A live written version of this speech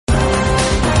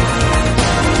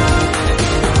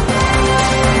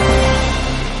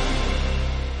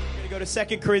to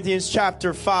 2 Corinthians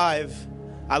chapter 5.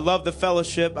 I love the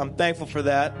fellowship. I'm thankful for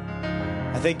that.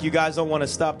 I think you guys don't want to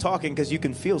stop talking because you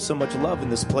can feel so much love in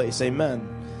this place. Amen.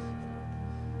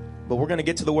 But we're going to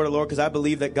get to the word of the Lord because I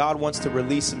believe that God wants to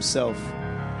release himself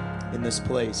in this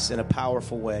place in a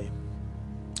powerful way.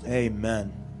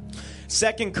 Amen.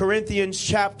 2 Corinthians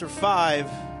chapter 5,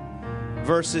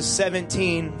 verses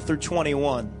 17 through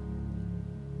 21.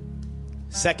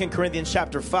 2 Corinthians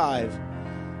chapter 5,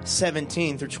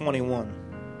 17 through 21.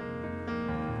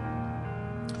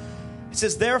 It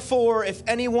says, therefore, if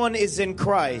anyone is in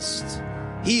Christ,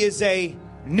 he is a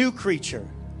new creature.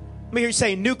 Let me hear you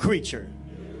say new creature.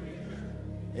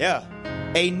 Yeah.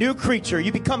 A new creature.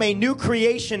 You become a new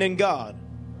creation in God.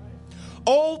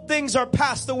 Old things are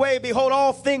passed away. Behold,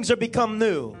 all things are become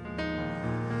new.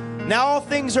 Now all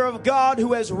things are of God,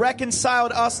 who has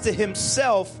reconciled us to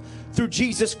himself through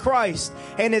Jesus Christ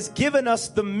and has given us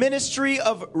the ministry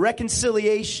of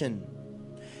reconciliation.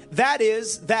 That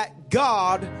is, that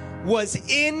God was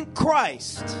in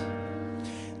Christ.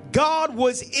 God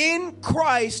was in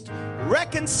Christ,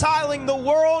 reconciling the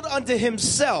world unto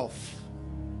himself,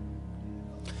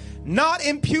 not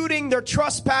imputing their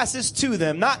trespasses to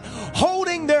them, not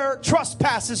holding their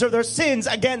trespasses or their sins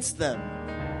against them.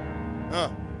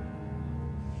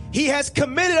 He has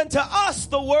committed unto us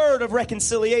the word of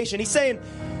reconciliation. He's saying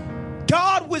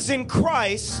God was in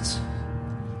Christ,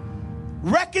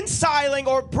 reconciling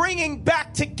or bringing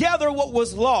back together what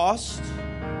was lost,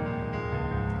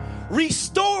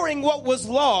 restoring what was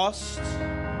lost,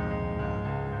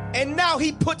 and now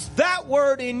he puts that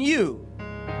word in you.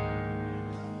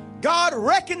 God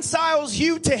reconciles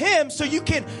you to him so you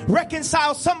can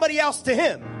reconcile somebody else to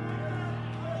him.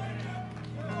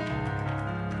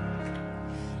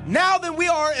 Now then, we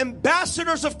are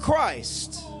ambassadors of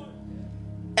Christ.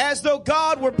 As though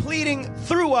God were pleading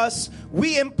through us,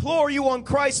 we implore you on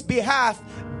Christ's behalf,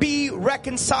 be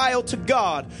reconciled to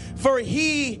God. For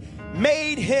he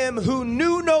made him who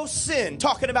knew no sin,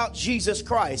 talking about Jesus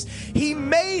Christ. He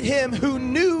made him who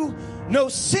knew no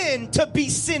sin to be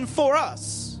sin for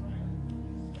us,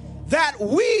 that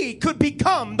we could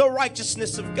become the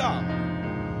righteousness of God.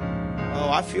 Oh,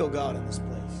 I feel God in this place.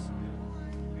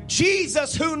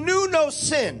 Jesus, who knew no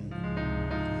sin,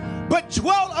 but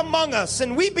dwelt among us,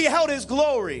 and we beheld his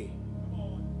glory,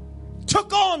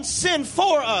 took on sin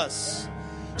for us,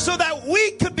 so that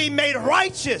we could be made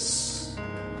righteous.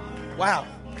 Wow.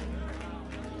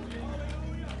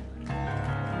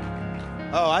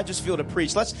 Oh, I just feel to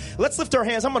preach. Let's lift our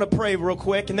hands. I'm going to pray real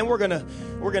quick, and then we're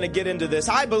going to get into this.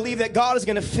 I believe that God is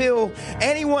going to fill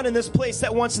anyone in this place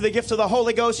that wants the gift of the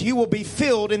Holy Ghost. You will be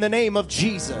filled in the name of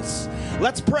Jesus.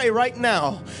 Let's pray right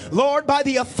now. Lord, by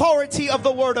the authority of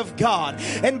the word of God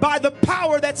and by the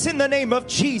power that's in the name of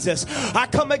Jesus, I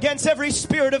come against every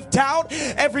spirit of doubt,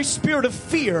 every spirit of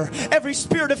fear, every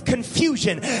spirit of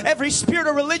confusion, every spirit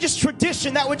of religious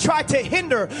tradition that would try to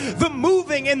hinder the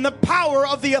moving in the power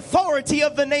of the authority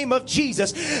of the name of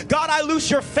Jesus. God, I loose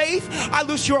your faith. I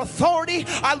loose your authority.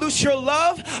 I loose your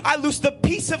love. I loose the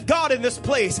peace of God in this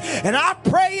place. And I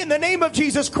pray in the name of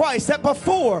Jesus Christ that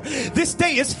before this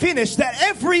day is finished, that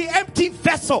every empty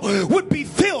vessel would be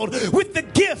filled with the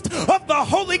gift of the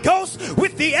Holy Ghost,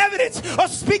 with the evidence of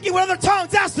speaking with other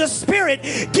tongues as the Spirit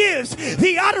gives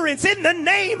the utterance in the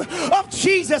name of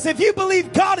Jesus. If you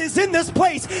believe God is in this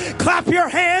place, clap your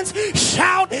hands,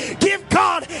 shout, give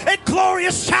God a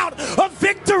glorious shout of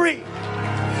victory.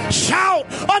 Shout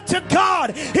unto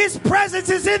God. His presence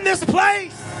is in this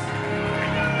place.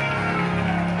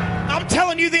 I'm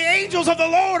telling you, the angels of the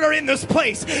Lord are in this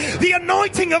place. The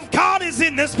anointing of God is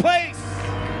in this place.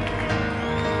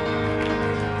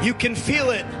 You can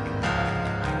feel it.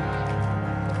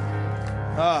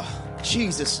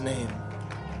 Jesus' name.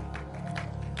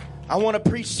 I want to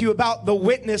preach to you about the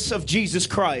witness of Jesus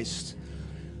Christ.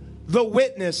 The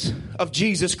witness of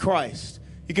Jesus Christ.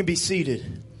 You can be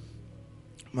seated.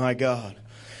 My God.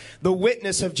 The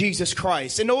witness of Jesus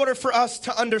Christ. In order for us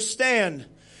to understand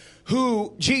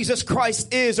who Jesus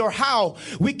Christ is, or how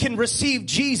we can receive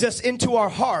Jesus into our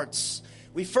hearts,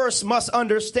 we first must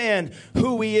understand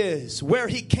who he is, where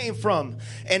he came from,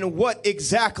 and what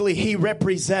exactly he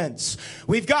represents.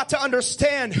 We've got to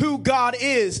understand who God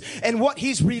is and what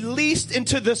he's released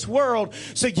into this world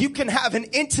so you can have an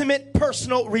intimate,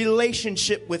 personal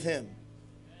relationship with him.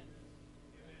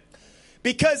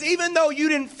 Because even though you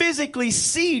didn't physically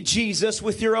see Jesus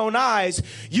with your own eyes,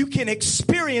 you can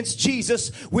experience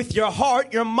Jesus with your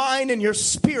heart, your mind, and your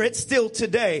spirit still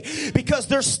today. Because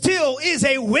there still is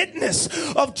a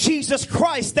witness of Jesus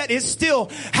Christ that is still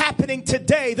happening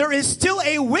today. There is still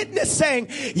a witness saying,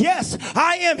 yes,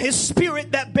 I am his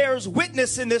spirit that bears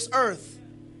witness in this earth.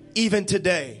 even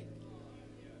today.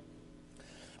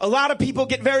 A lot of people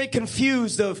get very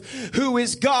confused of who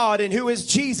is God and who is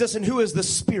Jesus and who is the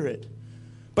Spirit.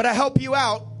 But I help you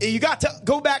out. You got to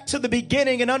go back to the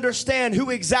beginning and understand who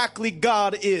exactly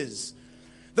God is.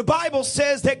 The Bible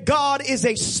says that God is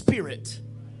a spirit.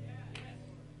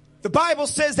 The Bible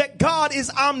says that God is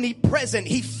omnipresent.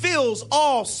 He fills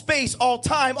all space, all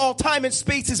time and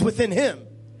space is within him.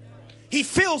 He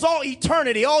fills all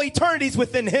eternity is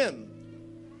within him.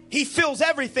 He fills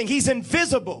everything. He's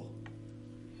invisible.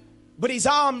 But he's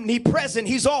omnipresent.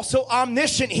 He's also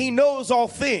omniscient. He knows all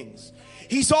things.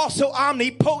 He's also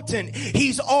omnipotent.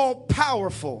 He's all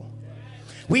powerful.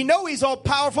 We know he's all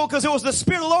powerful because it was the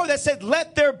Spirit of the Lord that said,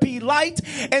 let there be light,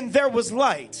 and there was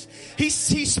light. He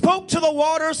spoke to the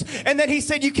waters, and then he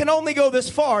said, you can only go this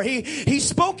far. He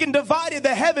spoke and divided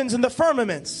the heavens and the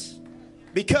firmaments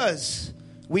because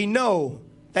we know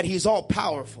that he's all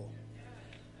powerful.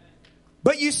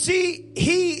 But you see,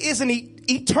 he is an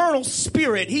eternal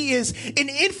spirit. He is an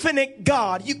infinite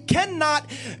God. You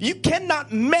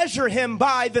cannot measure him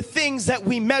by the things that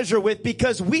we measure with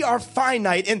because we are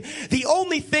finite. And the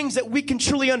only things that we can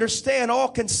truly understand all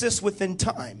consist within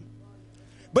time.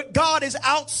 But God is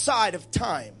outside of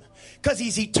time because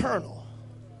he's eternal.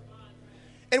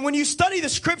 And when you study the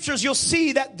scriptures, you'll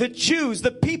see that the Jews,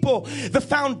 the people, the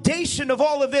foundation of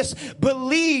all of this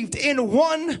believed in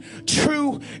one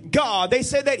true God. They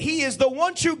said that he is the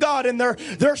one true God, and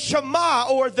their Shema,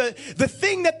 or the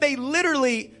thing that they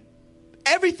literally,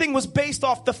 everything was based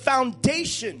off the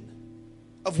foundation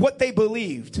of what they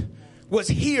believed was,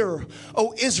 hear,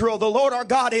 O Israel, the Lord our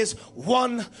God is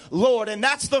one Lord. And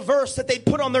that's the verse that they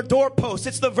put on their doorpost.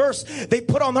 It's the verse they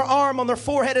put on their arm, on their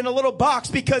forehead, in a little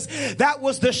box, because that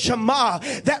was the Shema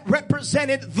that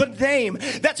represented the name.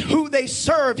 That's who they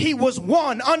served. He was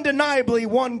one, undeniably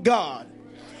one God.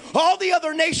 All the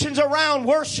other nations around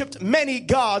worshipped many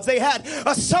gods. They had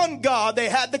a sun god. They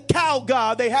had the cow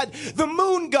god. They had the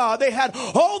moon god. They had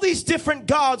all these different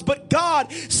gods. But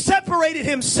God separated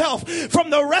himself from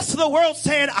the rest of the world,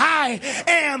 saying, I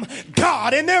am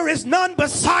God, and there is none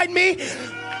beside me.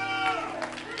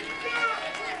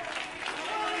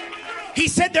 He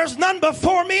said, there's none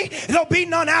before me. There'll be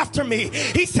none after me.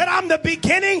 He said, I'm the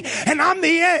beginning and I'm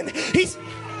the end.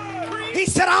 He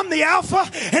said, I'm the Alpha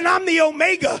and I'm the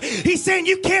Omega. He's saying,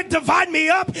 you can't divide me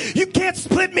up. You can't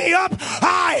split me up.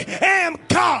 I am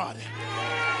God.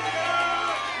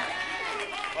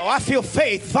 Oh, I feel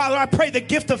faith. Father, I pray the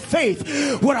gift of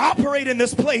faith would operate in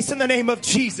this place in the name of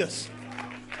Jesus.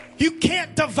 You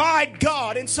can't divide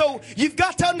God. And so you've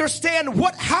got to understand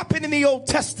what happened in the Old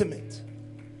Testament.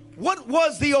 What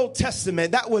was the Old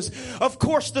Testament? That was, of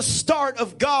course, the start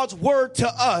of God's word to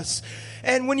us.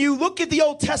 And when you look at the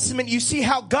Old Testament, you see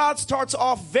how God starts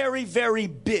off very, very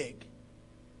big.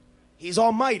 He's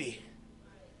almighty.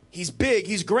 He's big.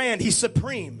 He's grand. He's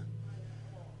supreme.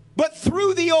 But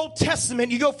through the Old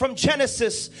Testament, you go from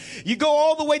Genesis, you go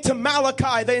all the way to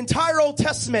Malachi, the entire Old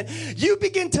Testament, you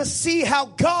begin to see how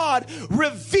God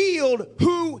revealed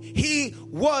who he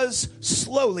was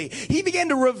slowly. He began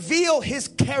to reveal his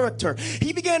character.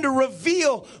 He began to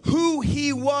reveal who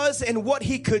he was and what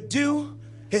he could do,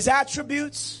 his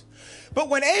attributes. But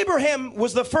when Abraham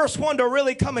was the first one to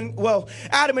really come in, well,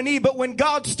 Adam and Eve, but when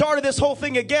God started this whole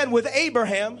thing again with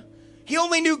Abraham, he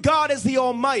only knew God as the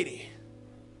Almighty.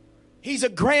 He's a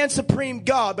grand supreme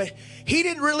God, but he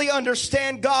didn't really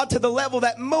understand God to the level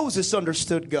that Moses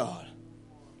understood God.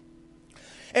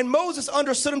 And Moses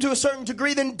understood him to a certain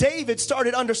degree, then David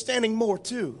started understanding more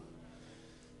too.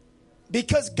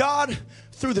 Because God,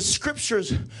 through the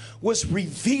scriptures, was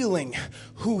revealing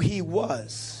who he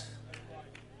was.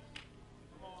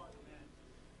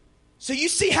 So you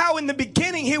see how in the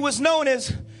beginning he was known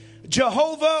as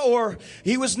Jehovah, or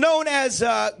he was known as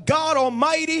God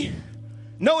Almighty,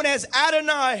 known as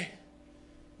Adonai.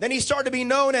 Then he started to be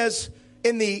known as,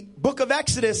 in the book of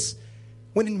Exodus,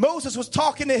 when Moses was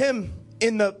talking to him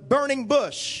in the burning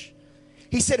bush,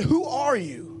 he said, who are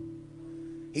you?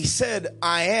 He said,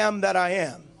 I am that I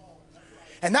am.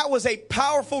 And that was a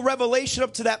powerful revelation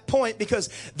up to that point, because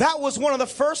that was one of the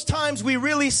first times we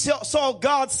really saw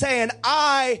God saying,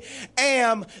 I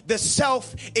am the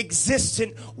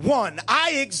self-existent one.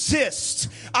 I exist.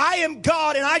 I am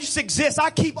God, and I just exist.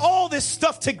 I keep all this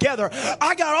stuff together.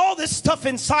 I got all this stuff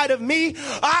inside of me.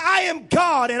 I am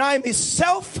God, and I am the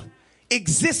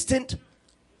self-existent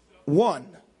one.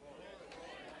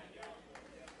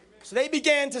 So they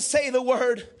began to say the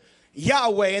word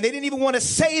Yahweh, and they didn't even want to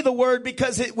say the word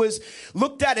because it was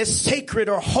looked at as sacred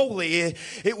or holy.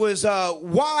 It was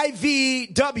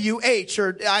YVWH,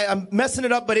 or I'm messing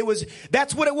it up, but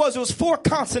that's what it was. It was 4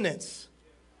 consonants.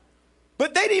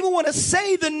 But they didn't even want to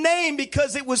say the name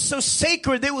because it was so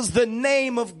sacred. It was the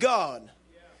name of God.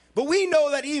 But we know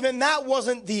that even that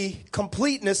wasn't the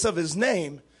completeness of his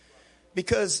name,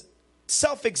 because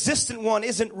self-existent one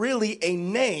isn't really a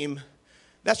name.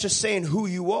 That's just saying who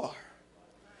you are.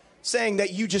 Saying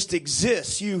that you just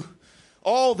exist.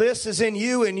 All this is in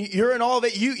you and you're in all of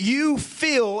it. You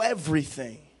feel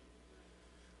everything.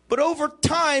 But over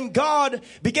time, God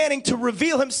beginning to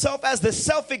reveal himself as the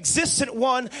self-existent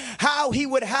one, how he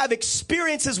would have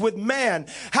experiences with man,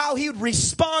 how he would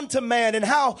respond to man, and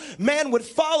how man would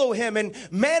follow him, and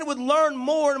man would learn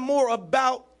more and more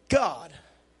about God.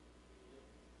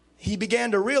 He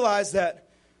began to realize that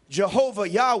Jehovah,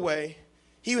 Yahweh,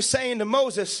 he was saying to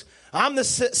Moses, I'm the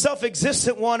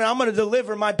self-existent one, and I'm going to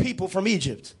deliver my people from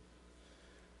Egypt.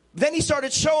 Then he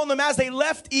started showing them as they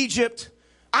left Egypt,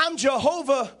 I'm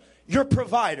Jehovah, your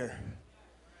provider.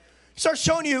 He started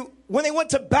showing you when they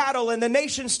went to battle and the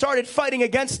nation started fighting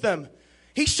against them.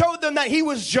 He showed them that he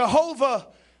was Jehovah,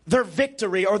 their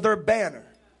victory or their banner.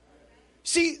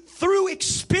 See, through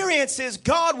experiences,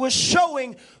 God was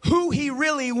showing who he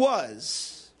really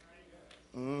was.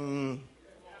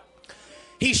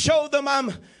 He showed them,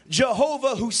 I'm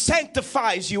Jehovah who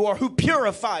sanctifies you or who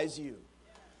purifies you.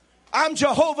 I'm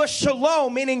Jehovah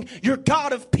Shalom, meaning you're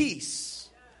God of peace.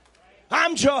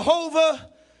 I'm Jehovah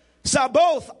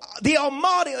Sabaoth, the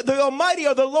Almighty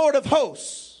or the Lord of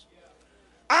hosts.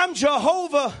 I'm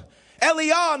Jehovah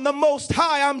Elion, the Most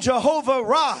High. I'm Jehovah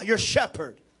Ra, your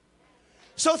shepherd.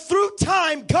 So through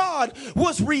time, God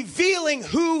was revealing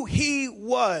who he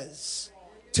was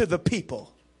to the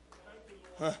people.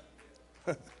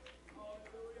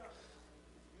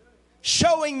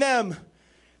 Showing them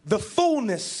the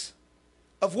fullness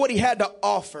of what he had to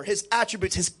offer, his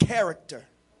attributes, his character.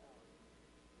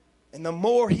 And the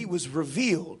more he was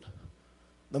revealed,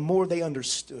 the more they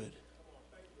understood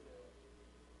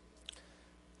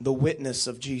the witness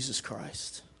of Jesus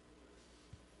Christ.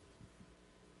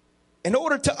 In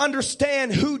order to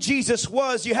understand who Jesus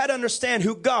was, you had to understand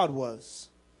who God was.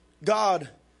 God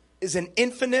is an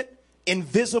infinite,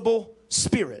 invisible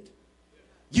spirit.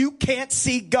 You can't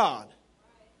see God.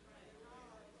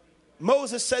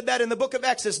 Moses said that in the book of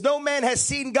Exodus. No man has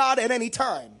seen God at any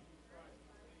time.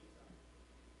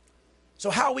 So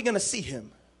how are we going to see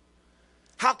him?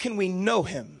 How can we know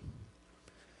him?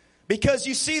 Because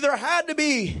you see, there had to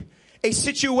be a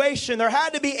situation. There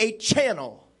had to be a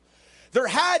channel. There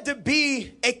had to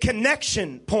be a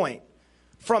connection point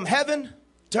from heaven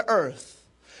to earth.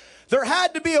 There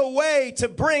had to be a way to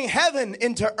bring heaven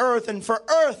into earth, and for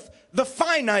earth, the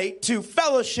finite, to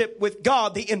fellowship with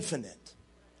God, the infinite.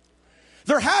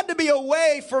 There had to be a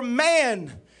way for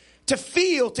man to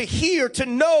feel, to hear, to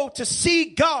know, to see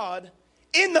God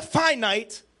in the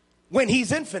finite when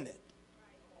he's infinite.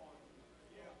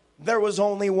 There was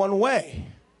only one way.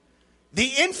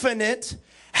 The infinite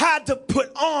had to put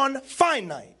on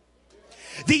finite.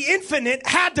 The infinite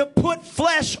had to put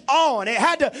flesh on. It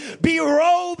had to be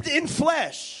robed in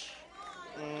flesh.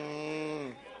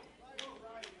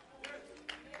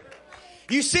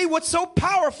 You see, what's so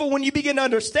powerful when you begin to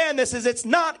understand this is it's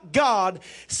not God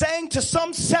saying to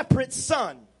some separate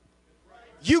son,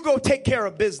 you go take care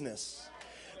of business.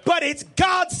 But it's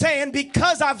God saying,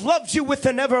 because I've loved you with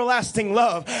an everlasting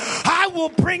love, I will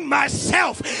bring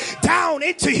myself down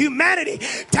into humanity,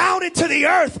 down into the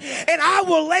earth, and I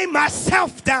will lay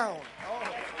myself down.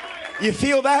 You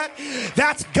feel that?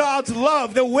 That's God's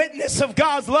love, the witness of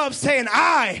God's love saying,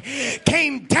 I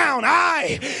came down,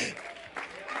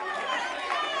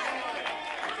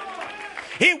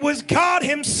 It was God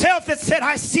himself that said,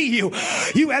 I see you.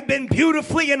 You have been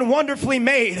beautifully and wonderfully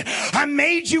made. I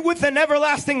made you with an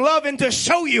everlasting love, and to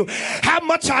show you how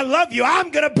much I love you,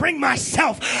 I'm going to bring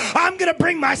myself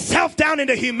down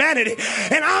into humanity,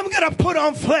 and I'm going to put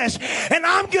on flesh, and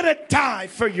I'm going to die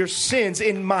for your sins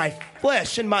in my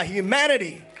flesh, in my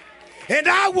humanity. And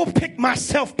I will pick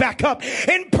myself back up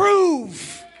and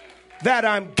prove that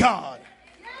I'm God.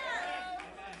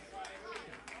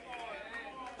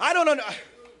 I don't know.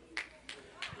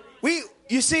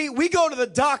 You see, we go to the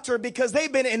doctor because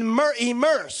they've been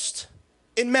immersed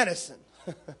in medicine.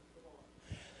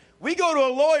 We go to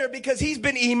a lawyer because he's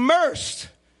been immersed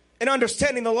in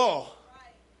understanding the law.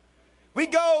 We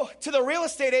go to the real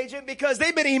estate agent because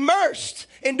they've been immersed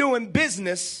in doing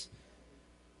business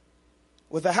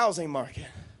with the housing market.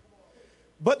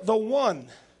 But the one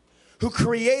who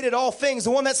created all things, the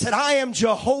one that said, I am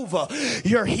Jehovah,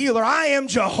 your healer. I am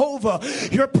Jehovah,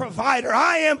 your provider.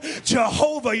 I am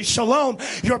Jehovah, your shalom,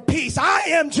 your peace. I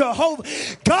am Jehovah.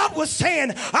 God was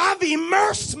saying, I've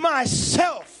immersed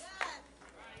myself.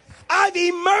 I've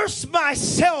immersed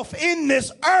myself in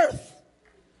this earth.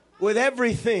 with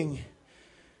everything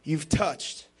you've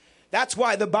touched. That's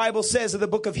why the Bible says in the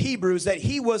book of Hebrews that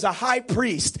he was a high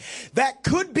priest that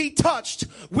could be touched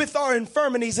with our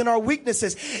infirmities and our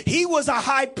weaknesses. He was a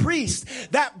high priest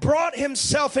that brought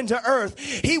himself into earth.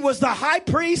 He was the high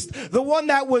priest, the one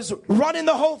that was running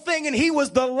the whole thing, and he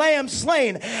was the lamb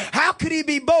slain. How could he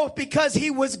be both? Because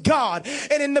he was God.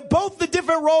 And in both the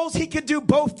different roles, he could do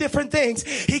both different things.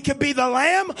 He could be the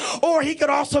lamb, or he could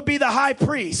also be the high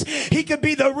priest. He could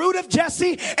be the root of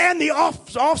Jesse and the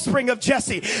offspring of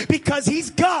Jesse, because he's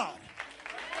God.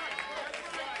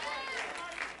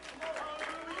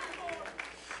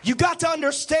 You got to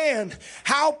understand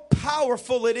how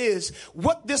powerful it is,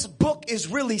 what this book is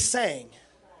really saying.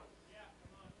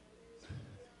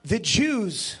 The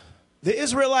Jews, the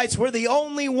Israelites, were the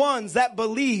only ones that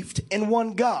believed in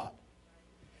one God.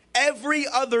 Every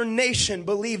other nation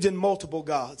believed in multiple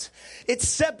gods. It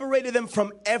separated them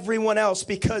from everyone else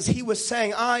because he was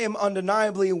saying, I am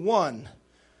undeniably one.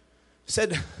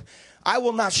 Said, I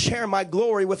will not share my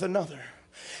glory with another.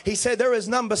 He said, there is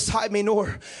none beside me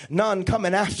nor none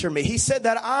coming after me. He said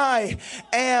that I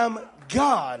am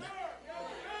God.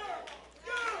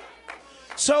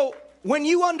 So when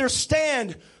you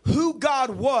understand who God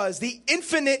was, the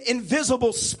infinite,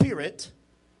 invisible spirit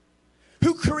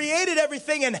who created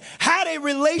everything and had a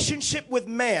relationship with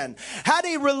man, had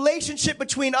a relationship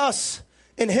between us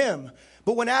and him.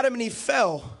 But when Adam and Eve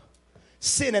fell,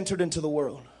 sin entered into the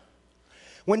world.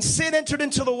 When sin entered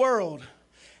into the world,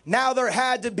 now there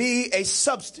had to be a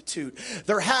substitute.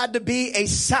 There had to be a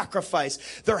sacrifice.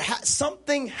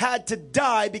 Something had to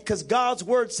die, because God's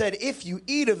word said, if you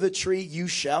eat of the tree, you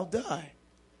shall die.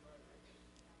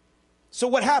 So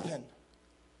what happened?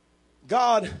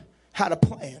 God had a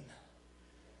plan.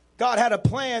 God had a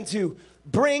plan to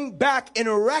bring back and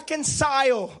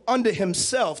reconcile unto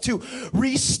himself, to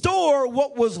restore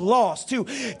what was lost, to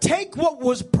take what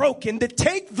was broken, to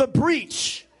take the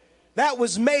breach that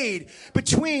was made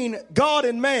between God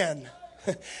and man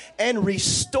and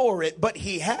restore it. But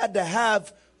he had to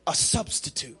have a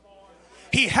substitute.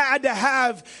 He had to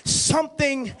have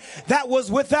something that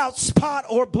was without spot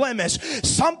or blemish,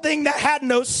 something that had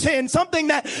no sin, something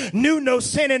that knew no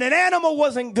sin. And an animal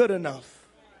wasn't good enough.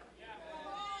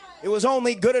 It was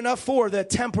only good enough for the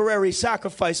temporary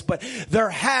sacrifice, but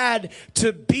there had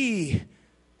to be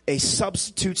a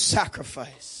substitute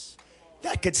sacrifice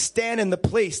that could stand in the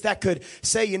place, that could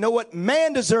say, you know what,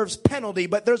 man deserves penalty,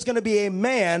 but there's going to be a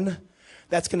man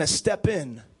that's going to step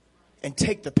in and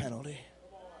take the penalty.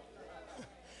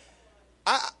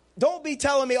 Don't be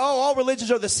telling me, oh, all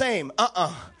religions are the same.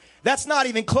 That's not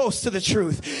even close to the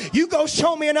truth. You go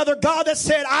show me another God that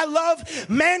said, I love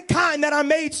mankind that I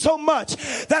made so much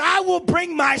that I will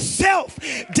bring myself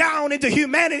down into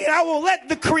humanity, and I will let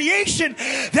the creation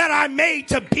that I made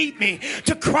to beat me,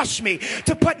 to crush me,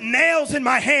 to put nails in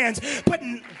my hands.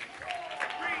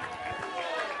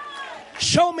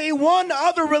 Show me one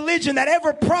other religion that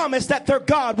ever promised that their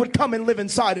God would come and live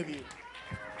inside of you.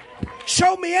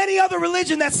 Show me any other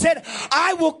religion that said,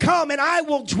 I will come and I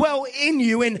will dwell in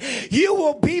you, and you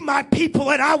will be my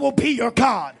people and I will be your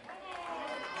God.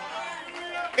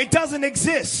 It doesn't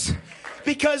exist,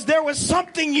 because there was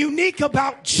something unique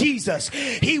about Jesus.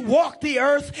 He walked the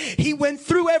earth. He went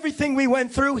through everything we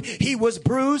went through. He was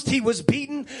bruised. He was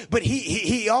beaten, but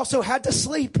he also had to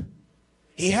sleep.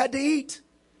 He had to eat.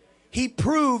 He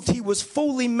proved he was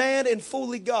fully man and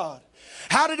fully God.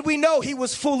 How did we know he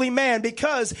was fully man?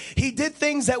 Because he did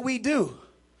things that we do.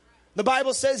 The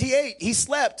Bible says he ate, he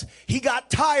slept, he got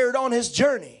tired on his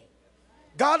journey.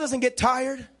 God doesn't get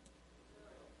tired.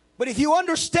 But if you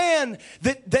understand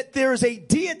that there's a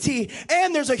deity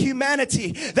and there's a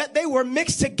humanity, that they were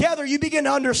mixed together, you begin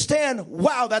to understand,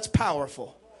 wow, that's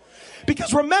powerful.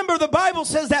 Because remember, the Bible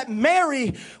says that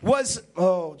Mary was,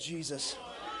 oh, Jesus.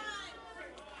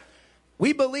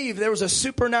 We believe there was a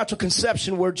supernatural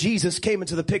conception where Jesus came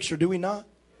into the picture, do we not?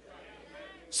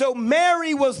 So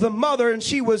Mary was the mother and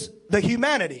she was the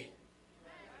humanity.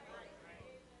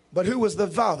 But who was the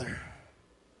father?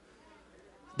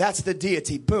 That's the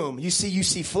deity. Boom. You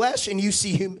see flesh, and you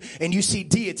see him, and you see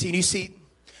deity, and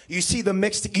you see the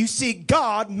mixed, you see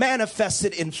God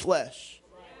manifested in flesh.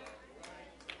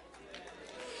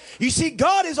 You see,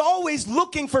 God is always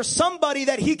looking for somebody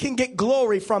that he can get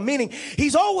glory from. Meaning,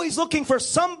 he's always looking for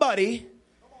somebody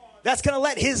that's going to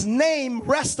let his name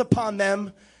rest upon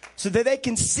them so that they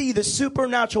can see the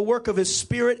supernatural work of his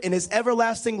spirit and his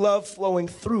everlasting love flowing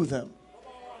through them.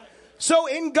 So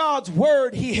in God's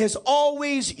word, he has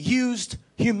always used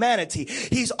humanity.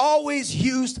 He's always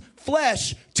used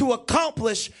flesh to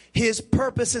accomplish his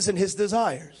purposes and his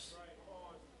desires.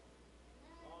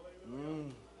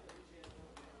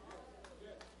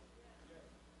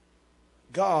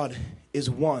 God is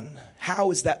one.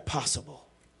 How is that possible?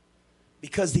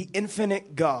 Because the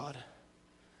infinite God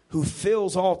who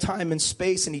fills all time and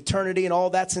space and eternity and all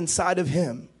that's inside of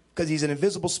him, because he's an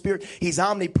invisible spirit, he's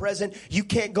omnipresent, you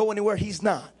can't go anywhere he's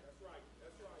not.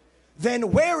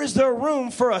 Then where is there room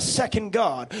for a second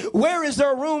God? Where is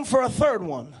there room for a third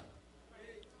one?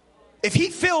 If he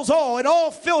fills all and all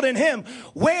filled in him,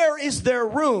 where is there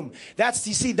room? That's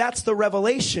the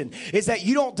revelation, is that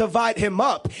you don't divide him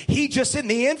up. He just in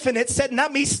the infinite said,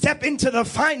 let me step into the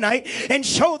finite and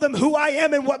show them who I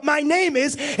am and what my name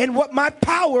is and what my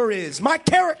power is, my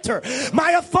character,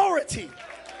 my authority.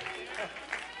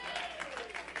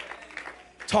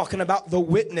 Talking about the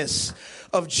witness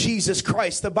of Jesus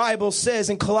Christ. The Bible says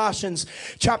in Colossians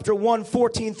chapter 1,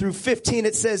 14 through 15,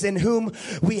 it says, in whom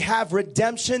we have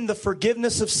redemption, the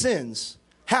forgiveness of sins.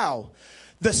 How?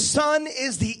 The Son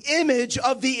is the image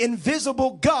of the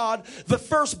invisible God, the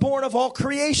firstborn of all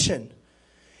creation.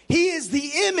 He is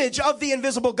the image of the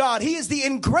invisible God. He is the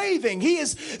engraving. He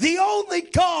is the only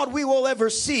God we will ever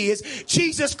see, is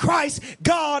Jesus Christ,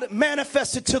 God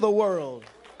manifested to the world.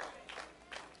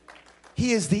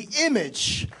 He is the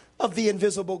image of the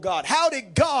invisible God. How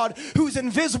did God, who's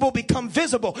invisible, become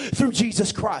visible? Through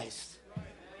Jesus Christ.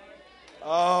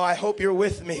 Oh, I hope you're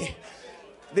with me.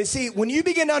 You see, when you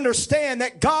begin to understand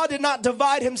that God did not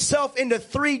divide himself into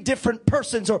three different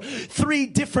persons or three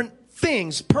different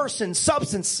things, persons,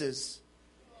 substances,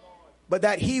 but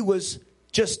that he was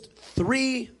just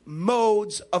three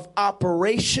modes of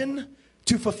operation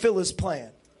to fulfill his plan.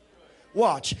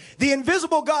 Watch. The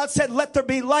invisible God said, let there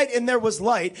be light, and there was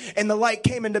light, and the light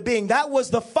came into being. That was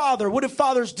the Father. What do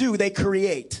fathers do? They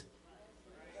create.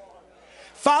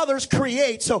 Fathers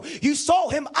create. So you saw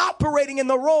him operating in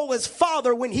the role as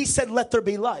Father when he said, let there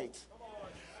be light.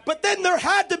 But then there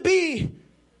had to be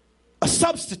a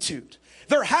substitute.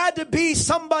 There had to be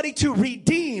somebody to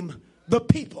redeem the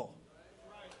people.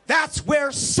 That's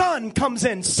where Son comes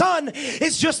in. Son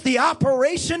is just the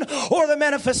operation or the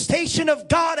manifestation of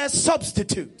God as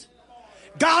substitute.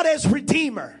 God as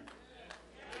redeemer.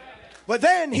 But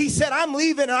then he said, I'm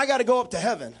leaving and I got to go up to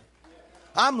heaven.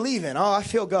 I'm leaving. Oh, I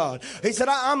feel God. He said,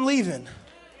 I'm leaving.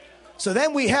 So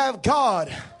then we have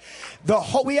God.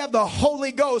 We have the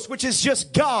Holy Ghost, which is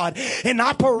just God in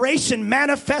operation,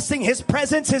 manifesting his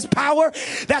presence, his power.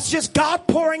 That's just God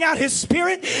pouring out his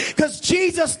spirit, because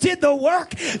Jesus did the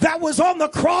work that was on the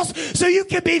cross so you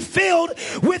can be filled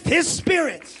with his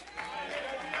spirit.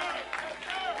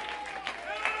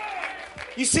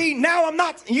 You see, now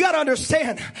you got to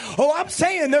understand. Oh, I'm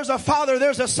saying there's a Father,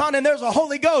 there's a Son, and there's a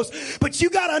Holy Ghost. But you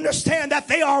got to understand that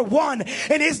they are one,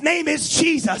 and his name is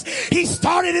Jesus. He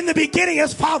started in the beginning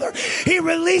as Father. He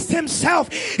released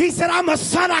himself. He said, I'm a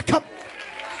son, I come.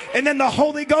 And then the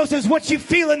Holy Ghost is what you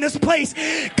feel in this place.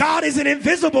 God is an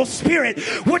invisible spirit.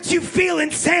 What you feel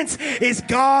and sense is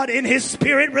God in his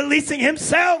spirit releasing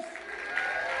himself.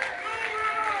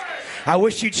 I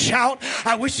wish you'd shout.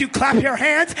 I wish you'd clap your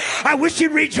hands. I wish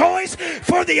you'd rejoice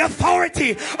for the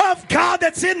authority of God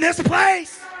that's in this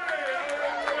place.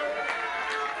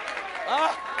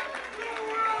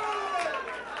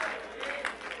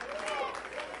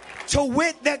 To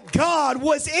wit, that God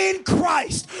was in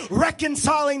Christ,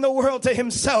 reconciling the world to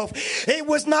himself. It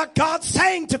was not God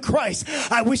saying to Christ,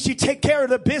 I wish you'd take care of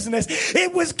the business.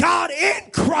 It was God in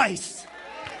Christ.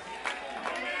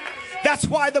 That's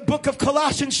why the book of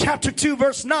Colossians chapter 2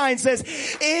 verse 9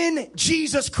 says, in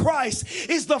Jesus Christ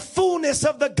is the fullness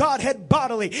of the Godhead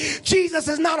bodily. Jesus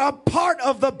is not a part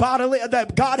of the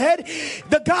Godhead.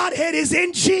 The Godhead is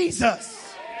in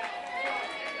Jesus.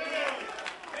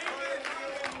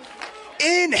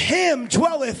 In him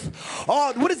dwelleth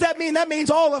all. What does that mean? That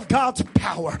means all of God's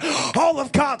power, all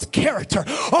of God's character,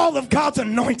 all of God's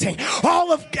anointing, all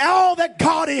that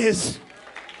God is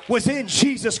was in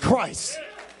Jesus Christ.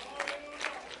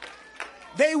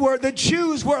 The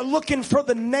Jews were looking for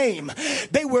the name.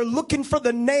 They were looking for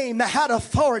the name that had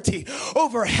authority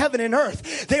over heaven and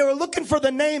earth. They were looking for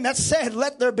the name that said,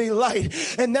 let there be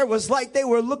light. And there was light. They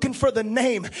were looking for the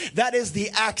name that is the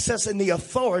access and the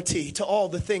authority to all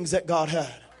the things that God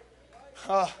had.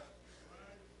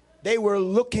 They were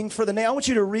looking for the name. I want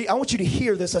you to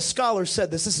hear this. A scholar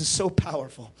said this. This is so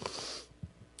powerful.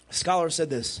 A scholar said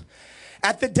this.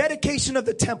 At the dedication of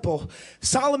the temple,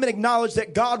 Solomon acknowledged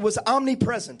that God was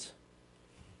omnipresent.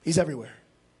 He's everywhere.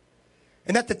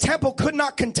 And that the temple could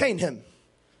not contain him,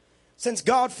 since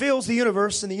God fills the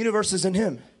universe and the universe is in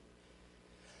him.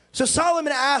 So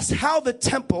Solomon asked how the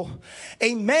temple,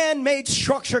 a man-made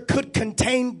structure, could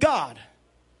contain God.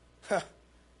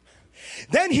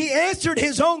 Then he answered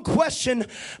his own question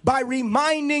by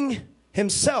reminding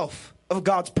himself of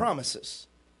God's promises.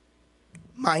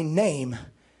 my name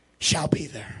shall be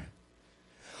there.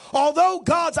 Although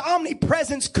God's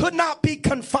omnipresence could not be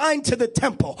confined to the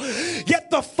temple, yet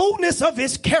the fullness of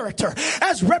his character,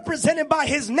 as represented by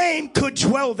his name, could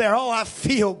dwell there. Oh, I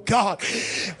feel God.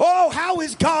 Oh, how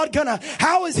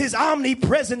is his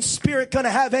omnipresent spirit gonna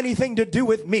have anything to do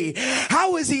with me?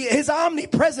 How is his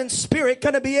omnipresent spirit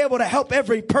gonna be able to help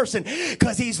every person?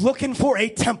 Because he's looking for a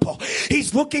temple.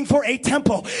 He's looking for a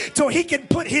temple so he can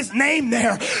put his name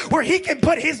there, where he can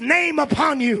put his name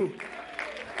upon you.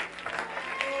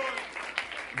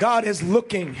 God is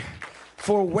looking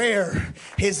for where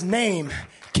his name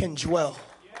can dwell.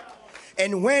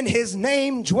 And when his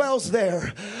name dwells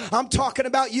there, I'm talking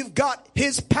about you've got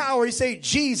his power. You say,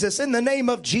 Jesus, in the name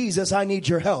of Jesus, I need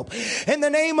your help. In the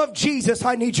name of Jesus,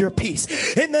 I need your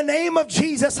peace. In the name of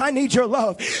Jesus, I need your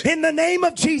love. In the name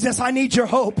of Jesus, I need your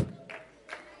hope.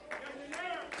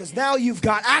 Because now you've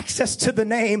got access to the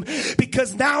name,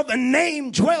 because now the name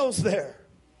dwells there.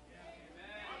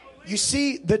 You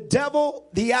see, the devil,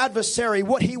 the adversary,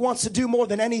 what he wants to do more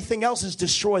than anything else is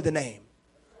destroy the name.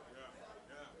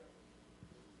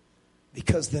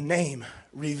 Because the name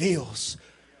reveals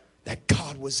that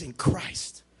God was in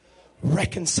Christ,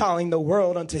 reconciling the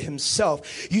world unto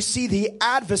himself. You see, the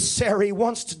adversary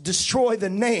wants to destroy the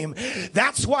name.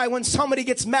 That's why when somebody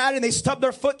gets mad and they stub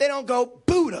their foot, they don't go,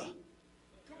 Buddha.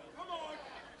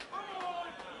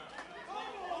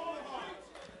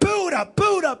 Buddha,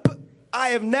 Buddha, Buddha.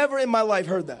 I have never in my life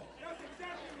heard that.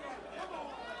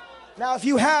 Now, if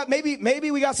you have,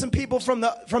 maybe we got some people from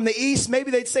the east.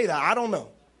 Maybe they'd say that. I don't know,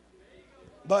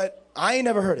 but I ain't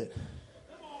never heard it.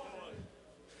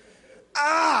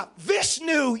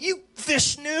 Vishnu, you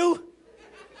Vishnu.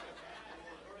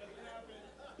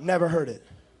 Never heard it.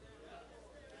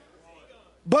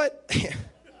 But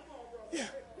yeah.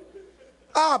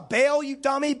 Baal, you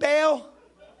dummy, Baal.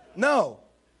 No.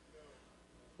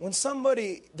 When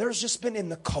somebody, there's just been in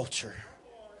the culture,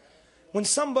 when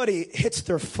somebody hits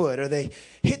their foot or they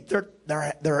hit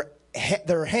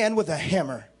their hand with a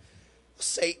hammer,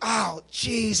 say, oh,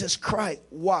 Jesus Christ.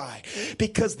 Why?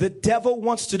 Because the devil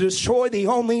wants to destroy the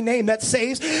only name that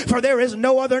saves, for there is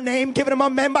no other name given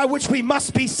among men by which we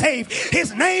must be saved.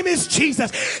 His name is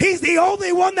Jesus. He's the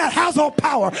only one that has all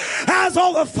power, has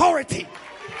all authority.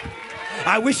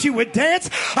 I wish you would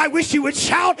dance. I wish you would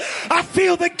shout. I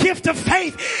feel the gift of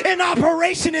faith in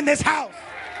operation in this house.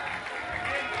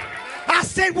 I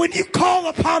said, when you call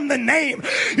upon the name,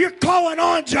 you're calling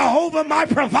on Jehovah, my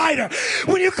provider.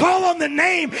 When you call on the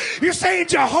name, you're saying,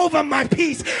 Jehovah, my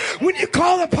peace. When you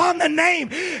call upon the name,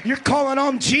 you're calling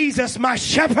on Jesus, my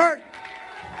shepherd.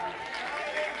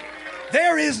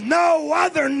 There is no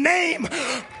other name.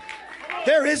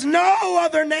 There is no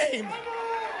other name.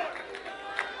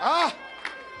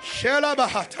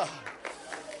 Shelabahata.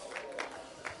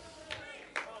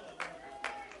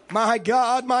 My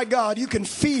God, you can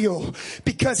feel,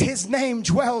 because his name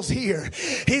dwells here.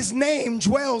 His name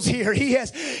dwells here. He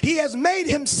has made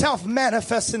himself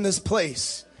manifest in this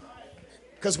place.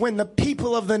 Because when the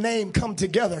people of the name come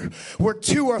together, where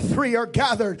 2 or 3 are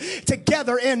gathered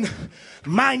together in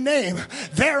my name,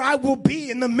 there I will be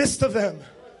in the midst of them.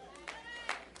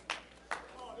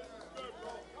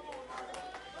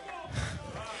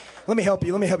 Let me help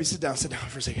you. Sit down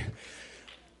for a second.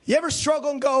 You ever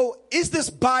struggle and go, is this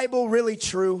Bible really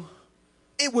true?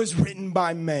 It was written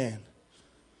by man.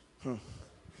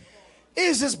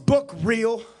 Is this book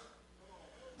real?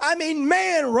 I mean,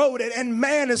 man wrote it and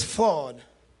man is flawed.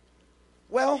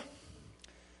 Well,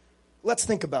 let's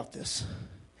think about this.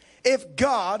 If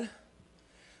God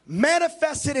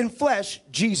manifested in flesh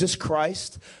Jesus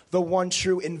Christ, the one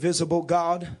true invisible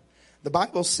God, the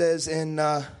Bible says in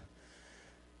the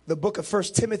book of 1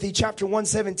 Timothy chapter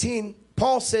 1:17,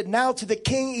 Paul said, now to the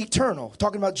King eternal,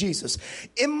 talking about Jesus,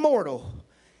 immortal,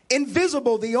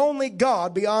 invisible, the only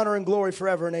God, be honor and glory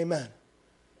forever and amen.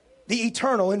 The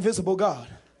eternal, invisible God.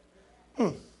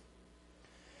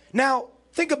 Now,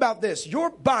 think about this. Your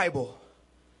Bible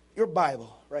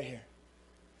right here.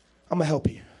 I'm going to help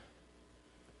you.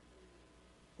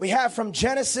 We have from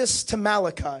Genesis to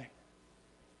Malachi. I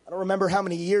don't remember how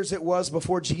many years it was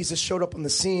before Jesus showed up on the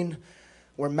scene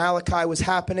where Malachi was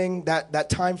happening. That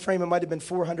time frame, it might have been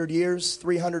 400 years,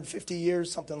 350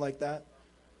 years, something like that.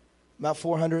 About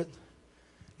 400.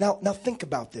 Now think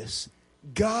about this.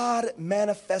 God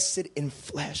manifested in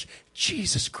flesh,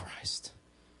 Jesus Christ,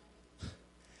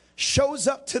 shows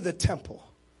up to the temple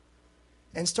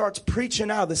and starts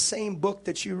preaching out of the same book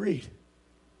that you read.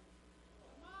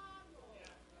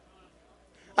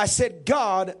 I said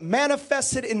God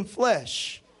manifested in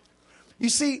flesh. You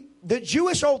see, the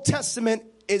Jewish Old Testament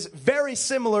is very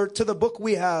similar to the book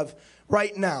we have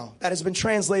right now that has been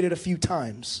translated a few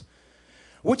times.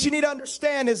 What you need to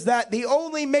understand is that the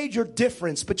only major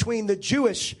difference between the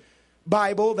Jewish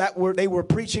Bible that they were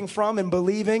preaching from and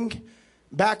believing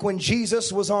back when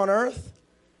Jesus was on earth,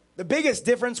 the biggest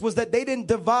difference was that they didn't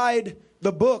divide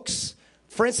the books.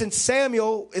 For instance,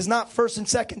 Samuel is not 1st and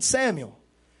 2nd Samuel.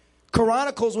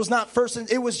 Chronicles was not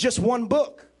it was just one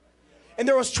book. And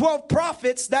there was 12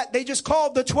 prophets that they just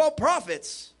called the 12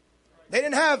 prophets. They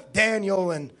didn't have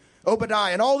Daniel and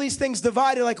Obadiah and all these things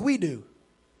divided like we do.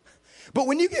 But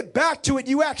when you get back to it,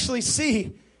 you actually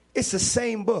see it's the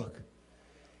same book.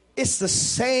 It's the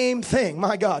same thing.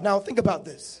 My God. Now think about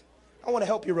this. I want to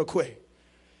help you real quick.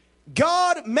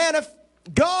 God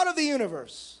of the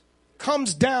universe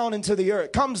comes down into the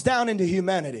earth, comes down into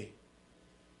humanity,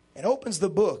 and opens the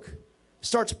book,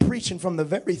 starts preaching from the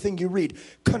very thing you read,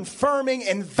 confirming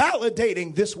and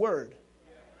validating this word.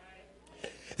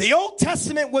 The Old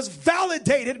Testament was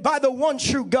validated by the one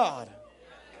true God.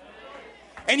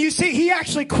 And you see, he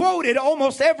actually quoted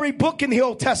almost every book in the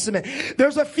Old Testament.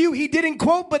 There's a few he didn't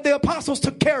quote, but the apostles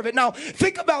took care of it. Now,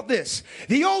 think about this.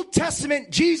 The Old Testament,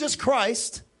 Jesus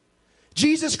Christ,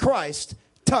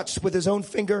 touched with his own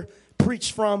finger,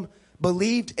 preached from,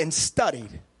 believed, and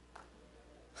studied.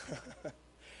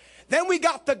 Then we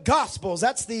got the Gospels.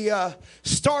 That's the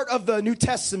start of the New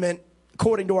Testament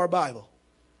according to our Bible.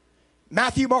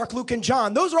 Matthew, Mark, Luke, and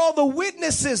John. Those are all the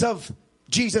witnesses of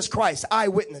Jesus Christ,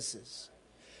 eyewitnesses.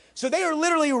 So they are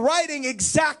literally writing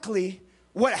exactly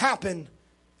what happened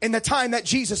in the time that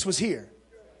Jesus was here.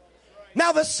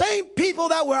 Now, the same people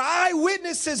that were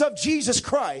eyewitnesses of Jesus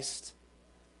Christ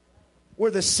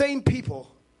were the same people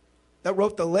that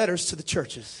wrote the letters to the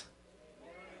churches.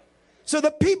 So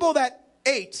the people that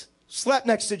ate, slept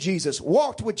next to Jesus,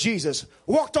 walked with Jesus,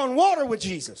 walked on water with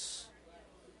Jesus,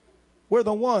 were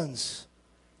the ones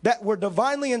that were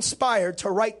divinely inspired to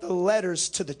write the letters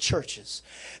to the churches.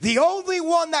 The only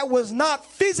one that was not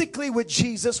physically with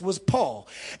Jesus was Paul.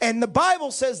 And the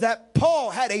Bible says that Paul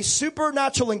had a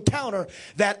supernatural encounter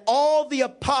that all the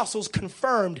apostles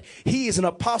confirmed he is an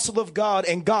apostle of God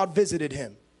and God visited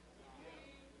him.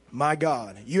 My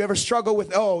God. You ever struggle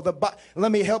with, let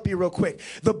me help you real quick.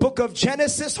 The book of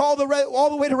Genesis all the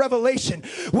way to Revelation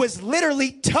was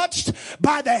literally touched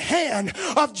by the hand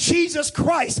of Jesus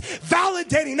Christ,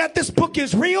 validating that this book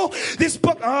is real. This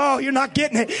book, you're not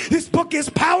getting it. This book is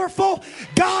powerful.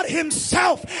 God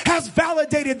himself has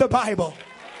validated the Bible.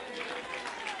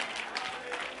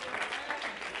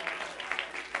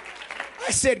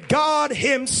 I said God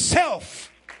himself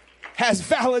has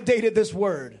validated this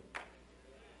word.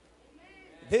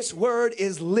 This word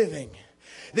is living.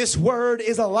 This word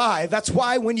is alive. That's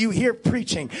why when you hear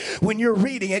preaching, when you're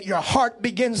reading it, your heart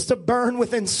begins to burn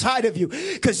within inside of you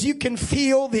because you can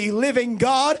feel the living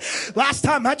God. Last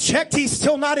time I checked, he's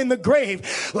still not in the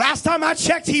grave. Last time I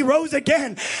checked, he rose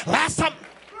again. Last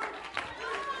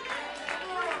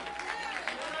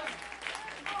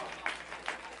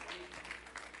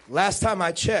time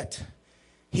I checked,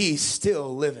 he's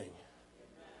still living.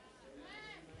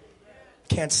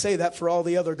 Can't say that for all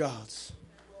the other gods.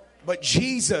 But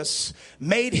Jesus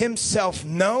made himself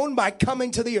known by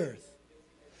coming to the earth,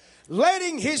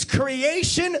 letting his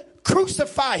creation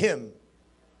crucify him,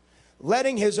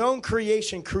 letting his own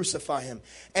creation crucify him,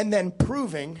 and then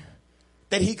proving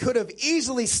that he could have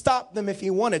easily stopped them if he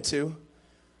wanted to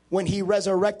when he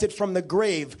resurrected from the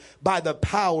grave by the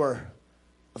power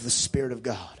of the Spirit of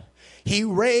God. He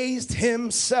raised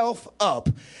himself up.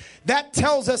 That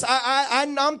tells us,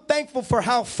 I'm thankful for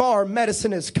how far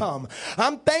medicine has come.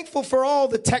 I'm thankful for all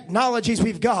the technologies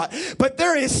we've got. But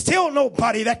there is still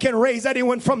nobody that can raise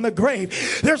anyone from the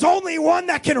grave. There's only one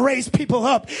that can raise people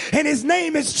up, and his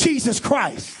name is Jesus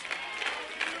Christ.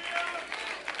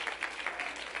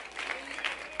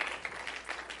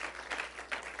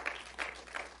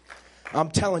 I'm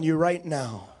telling you right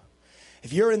now,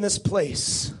 if you're in this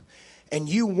place and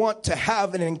you want to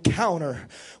have an encounter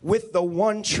with the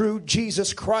one true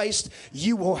Jesus Christ,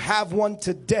 you will have one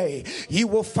today. You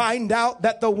will find out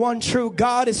that the one true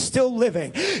God is still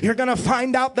living. You're going to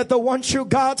find out that the one true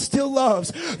God still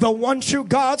loves. The one true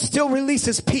God still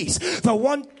releases peace.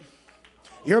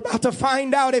 You're about to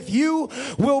find out if you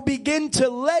will begin to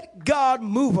let God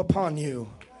move upon you.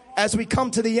 As we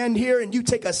come to the end here and you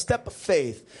take a step of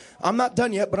faith. I'm not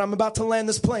done yet, but I'm about to land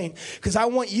this plane because I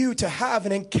want you to have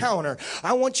an encounter.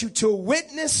 I want you to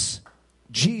witness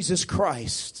Jesus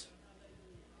Christ.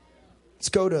 Let's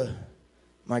go to,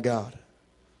 my God,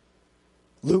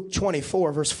 Luke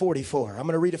 24, verse 44. I'm going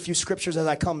to read a few scriptures as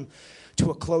I come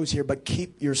to a close here, but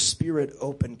keep your spirit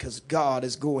open because God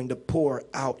is going to pour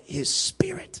out his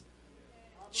Spirit.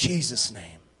 In Jesus'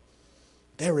 name.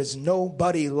 There is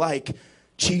nobody like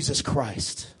Jesus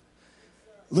Christ.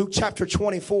 Luke chapter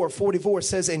 24:44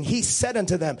 says, and he said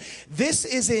unto them, this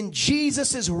is in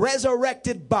Jesus'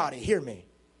 resurrected body. Hear me.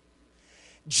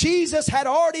 Jesus had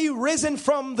already risen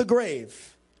from the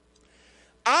grave.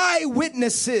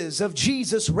 Eyewitnesses of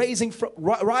Jesus rising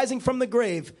from the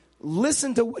grave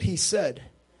listened to what he said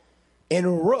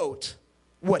and wrote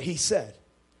what he said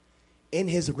in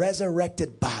his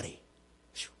resurrected body.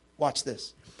 Watch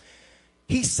this.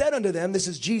 He said unto them, this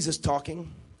is Jesus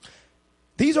talking,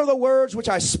 these are the words which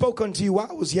I spoke unto you while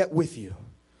I was yet with you.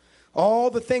 All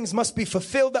the things must be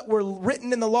fulfilled that were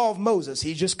written in the law of Moses.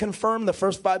 He just confirmed the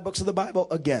first 5 books of the Bible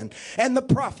again. And the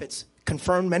prophets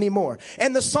confirmed many more.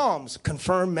 And the Psalms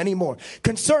confirmed many more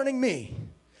concerning me.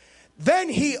 Then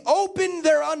he opened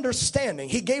their understanding.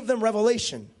 He gave them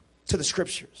revelation to the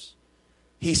scriptures.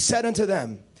 He said unto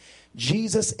them,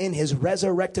 Jesus in his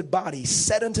resurrected body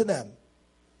said unto them,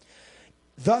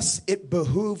 thus it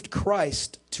behooved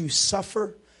Christ to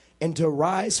suffer and to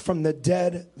rise from the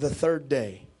dead the 3rd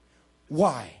day.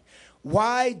 Why?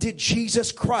 Why did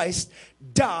Jesus Christ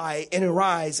die and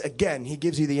rise again? He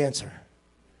gives you the answer.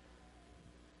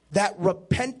 That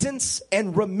repentance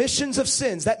and remissions of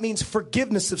sins, that means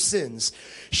forgiveness of sins,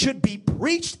 should be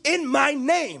preached in my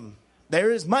name.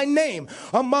 There is my name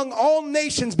among all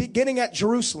nations beginning at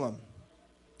Jerusalem.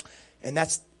 And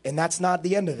that's not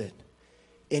the end of it.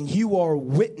 And you are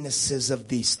witnesses of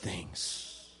these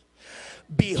things.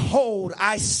 Behold,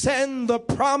 I send the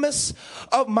promise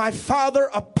of my Father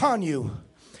upon you.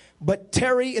 But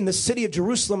tarry in the city of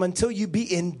Jerusalem until you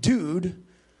be endued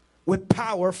with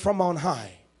power from on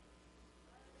high.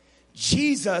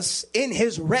 Jesus in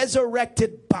his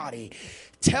resurrected body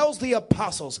tells the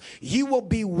apostles, you will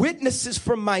be witnesses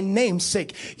for my name's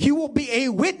sake. You will be a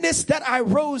witness that I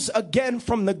rose again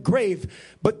from the grave.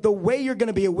 But the way you're going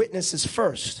to be a witness is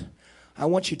first, I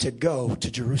want you to go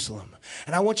to Jerusalem.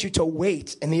 And I want you to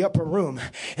wait in the upper room.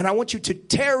 And I want you to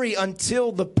tarry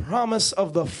until the promise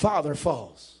of the Father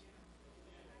falls.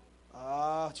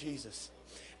 Ah, Jesus.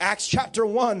 Acts chapter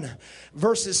 1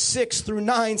 verses 6 through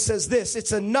 9 says this.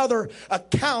 It's another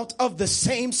account of the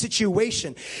same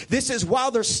situation. This is while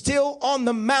they're still on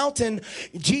the mountain.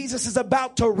 Jesus is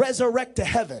about to resurrect to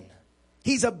heaven.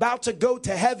 He's about to go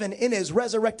to heaven in his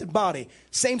resurrected body.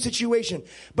 Same situation,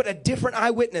 but a different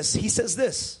eyewitness. He says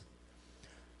this.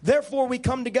 Therefore we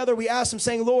come together, we ask him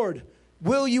saying, Lord,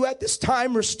 will you at this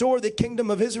time restore the kingdom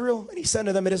of Israel? And he said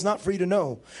to them, it is not for you to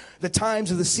know the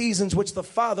times or the seasons which the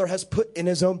Father has put in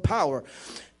his own power.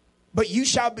 But you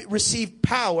shall receive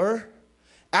power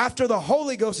after the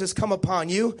Holy Ghost has come upon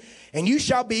you. And you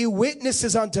shall be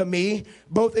witnesses unto me,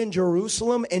 both in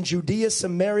Jerusalem and Judea,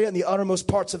 Samaria, and the uttermost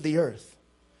parts of the earth.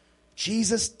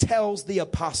 Jesus tells the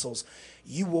apostles,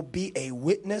 you will be a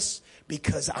witness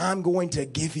because I'm going to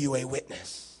give you a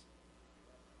witness.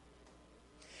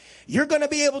 You're going to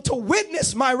be able to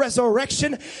witness my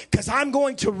resurrection because I'm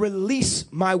going to release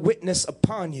my witness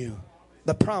upon you.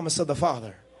 The promise of the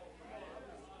Father.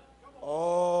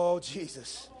 Oh,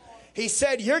 Jesus. He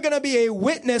said, you're going to be a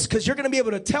witness because you're going to be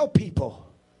able to tell people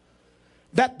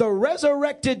that the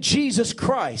resurrected Jesus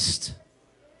Christ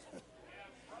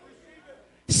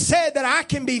said that I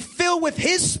can be filled with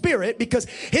his spirit, because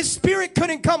his spirit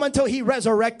couldn't come until he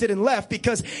resurrected and left,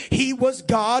 because he was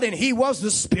God and he was the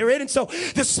spirit. And so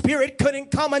the spirit couldn't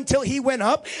come until he went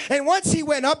up. And once he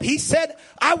went up, he said,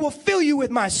 I will fill you with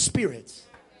my spirit.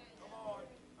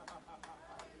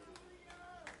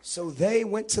 So they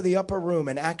went to the upper room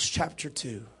in Acts chapter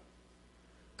 2.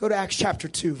 Go to Acts chapter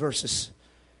 2 verses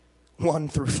 1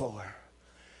 through 4.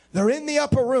 They're in the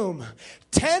upper room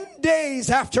 10 days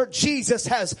after Jesus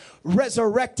has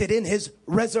resurrected in his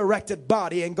resurrected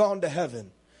body and gone to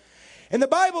heaven. And the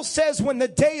Bible says when the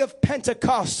day of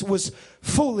Pentecost was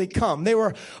fully come, they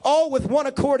were all with one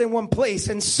accord in one place.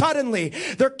 And suddenly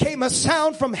there came a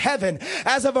sound from heaven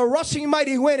as of a rushing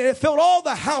mighty wind, and it filled all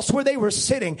the house where they were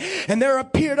sitting. And there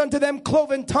appeared unto them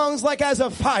cloven tongues like as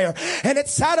of fire, and it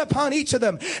sat upon each of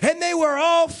them. And they were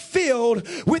all filled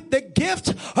with the gift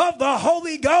of the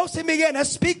Holy Ghost and began to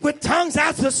speak with tongues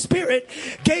as the Spirit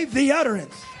gave the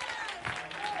utterance.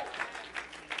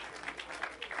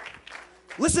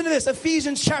 Listen to this,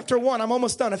 Ephesians chapter 1. I'm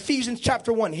almost done. Ephesians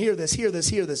chapter 1. Hear this, hear this,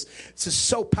 hear this. This is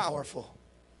so powerful.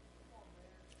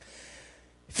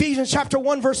 Ephesians chapter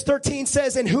 1 verse 13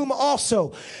 says, in whom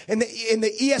also, in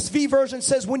the ESV version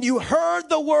says, when you heard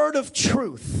the word of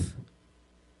truth,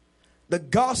 the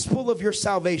gospel of your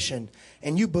salvation,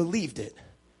 and you believed it,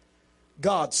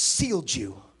 God sealed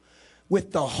you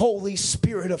with the Holy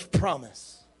Spirit of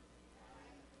promise.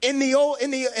 In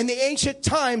the ancient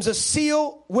times, a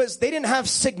seal they didn't have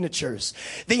signatures.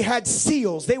 They had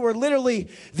seals. They were literally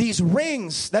these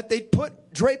rings that they'd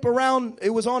drape around. It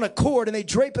was on a cord, and they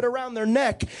drape it around their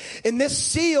neck. And this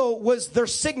seal was their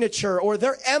signature or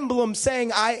their emblem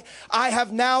saying, I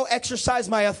have now exercised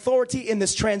my authority in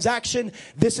this transaction.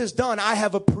 This is done. I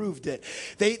have approved it.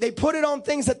 They put it on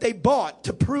things that they bought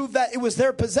to prove that it was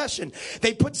their possession.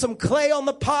 They put some clay on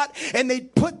the pot, and they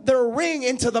put their ring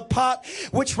into the pot,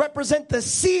 which represent the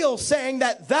seal saying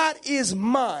that is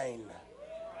mine.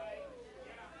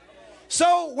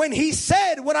 So when he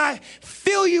said, when I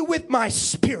fill you with my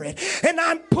spirit and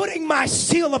I'm putting my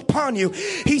seal upon you,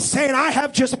 he's saying, I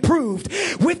have just proved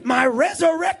with my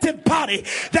resurrected body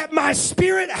that my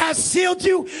spirit has sealed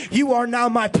you. You are now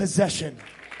my possession.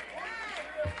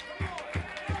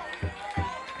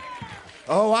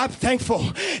 Oh, I'm thankful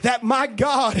that my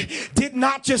God did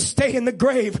not just stay in the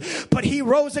grave, but he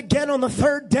rose again on the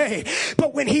third day.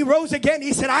 But when he rose again,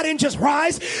 he said, I didn't just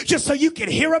rise just so you could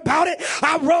hear about it.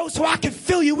 I rose so I could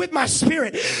fill you with my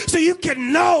spirit, so you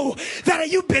can know that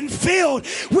you've been filled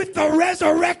with the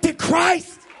resurrected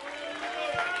Christ.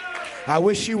 I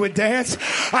wish you would dance.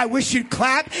 I wish you'd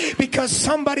clap, because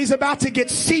somebody's about to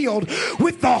get sealed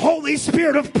with the Holy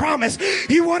Spirit of promise.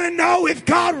 You want to know if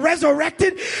God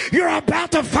resurrected? You're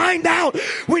about to find out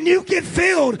when you get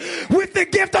filled with the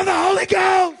gift of the Holy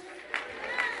Ghost.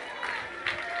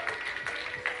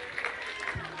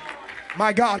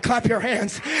 My God, clap your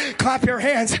hands. Clap your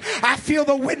hands. I feel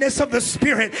the witness of the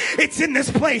Spirit. It's in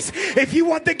this place. If you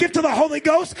want the gift of the Holy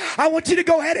Ghost, I want you to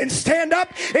go ahead and stand up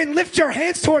and lift your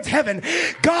hands towards heaven.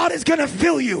 God is going to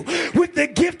fill you with the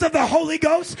gift of the Holy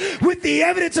Ghost, with the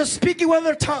evidence of speaking with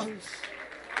other tongues.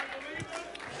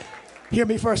 Hear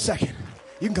me for a second.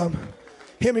 You can come.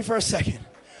 Hear me for a second.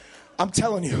 I'm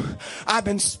telling you, I've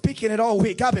been speaking it all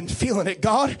week. I've been feeling it.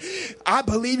 God, I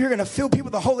believe you're going to fill people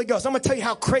with the Holy Ghost. I'm going to tell you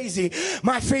how crazy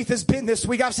my faith has been this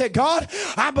week. I've said, God,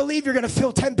 I believe you're going to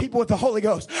fill 10 people with the Holy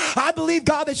Ghost. I believe,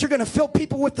 God, that you're going to fill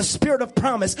people with the Spirit of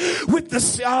promise.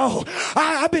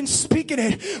 I've been speaking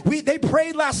it. They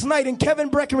prayed last night, and Kevin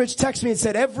Breckenridge texted me and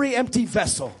said, every empty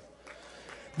vessel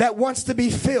that wants to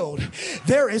be filled,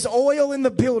 there is oil in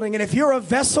the building. And if you're a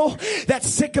vessel that's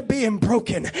sick of being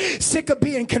broken, sick of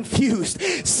being confused,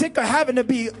 sick of having to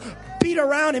be beat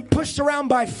around and pushed around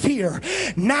by fear,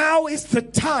 now is the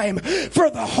time for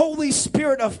the Holy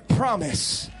Spirit of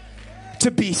promise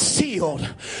to be sealed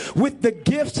with the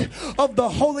gift of the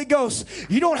Holy Ghost.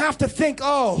 You don't have to think,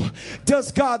 oh,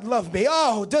 does God love me?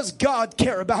 Oh, does God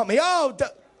care about me?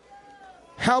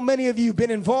 How many of you have been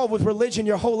involved with religion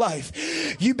your whole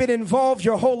life? You've been involved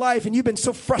your whole life, and you've been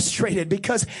so frustrated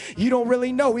because you don't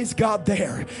really know, is God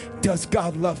there? Does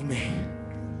God love me?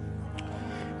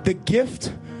 The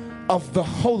gift of the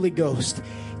Holy Ghost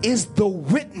is the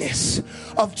witness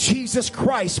of Jesus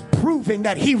Christ, proving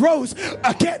that he rose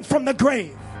again from the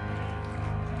grave.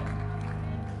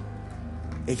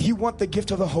 If you want the gift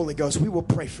of the Holy Ghost, we will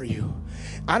pray for you.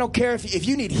 I don't care if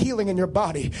you need healing in your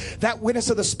body. That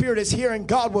witness of the Spirit is here, and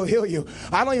God will heal you.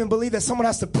 I don't even believe that someone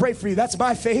has to pray for you. That's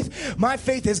my faith. My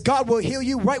faith is God will heal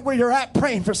you right where you're at,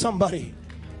 praying for somebody.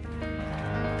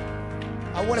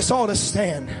 I want us all to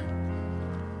stand.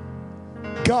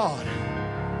 God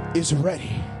is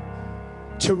ready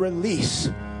to release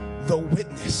the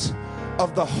witness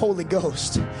of the Holy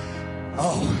Ghost.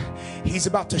 Oh, he's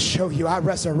about to show you I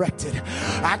resurrected.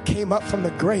 I came up from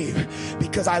the grave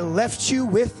because I left you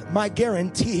with my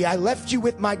guarantee. I left you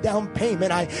with my down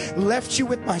payment. I left you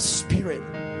with my spirit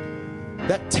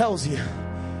that tells you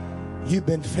you've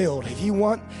been filled. If you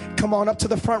want, come on up to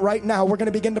the front right now. We're going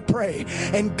to begin to pray.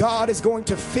 And God is going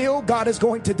to fill. God is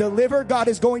going to deliver. God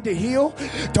is going to heal.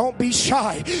 Don't be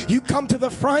shy. You come to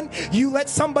the front. You let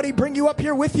somebody bring you up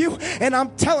here with you. And I'm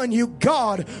telling you,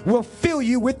 God will fill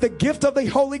you with the gift of the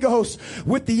Holy Ghost,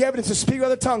 with the evidence to speak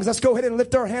other tongues. Let's go ahead and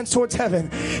lift our hands towards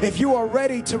heaven. If you are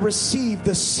ready to receive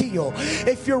the seal,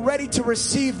 if you're ready to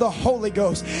receive the Holy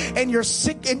Ghost, and you're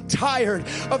sick and tired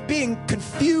of being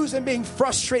confused and being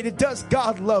frustrated, does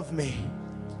God love me?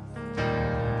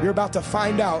 You're about to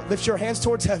find out. Lift your hands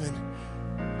towards heaven.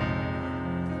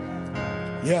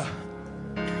 Yeah.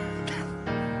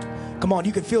 Come on,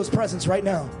 you can feel his presence right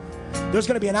now. There's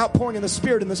going to be an outpouring in the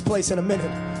Spirit in this place in a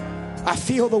minute. I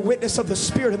feel the witness of the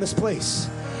Spirit in this place.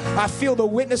 I feel the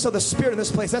witness of the Spirit in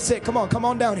this place. That's it. Come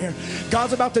on down here.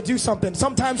 God's about to do something.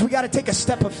 Sometimes we got to take a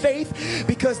step of faith,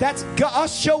 because that's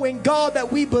us showing God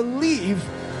that we believe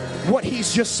what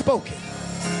he's just spoken.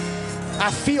 I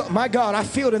feel, my God, I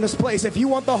feel it in this place. If you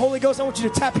want the Holy Ghost, I want you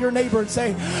to tap your neighbor and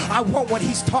say, I want what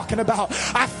he's talking about.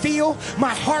 I feel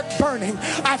my heart burning.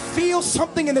 I feel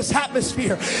something in this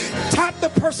atmosphere. Tap the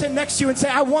person next to you and say,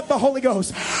 I want the Holy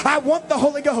Ghost. I want the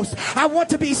Holy Ghost. I want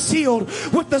to be sealed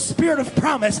with the spirit of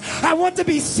promise. I want to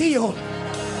be sealed.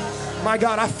 My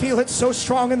God, I feel it so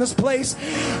strong in this place.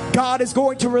 God is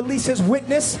going to release his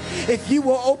witness. If you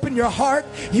will open your heart,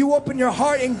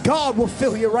 and God will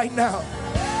fill you right now.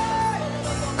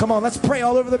 Come on, let's pray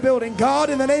all over the building. God,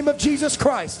 in the name of Jesus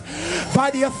Christ, by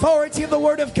the authority of the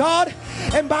word of God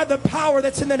and by the power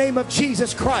that's in the name of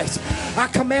Jesus Christ, I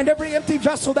command every empty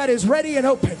vessel that is ready and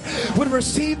open would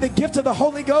receive the gift of the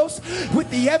Holy Ghost with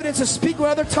the evidence of speaking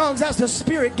with other tongues as the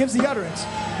Spirit gives the utterance.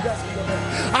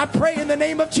 I pray in the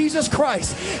name of Jesus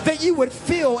Christ that you would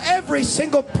fill every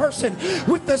single person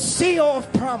with the seal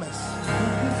of promise.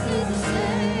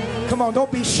 Come on,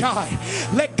 don't be shy.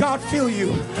 Let God fill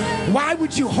you. Why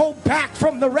would you hold back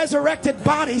from the resurrected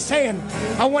body saying,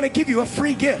 I want to give you a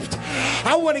free gift.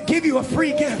 I want to give you a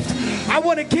free gift. I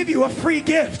want to give you a free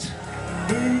gift.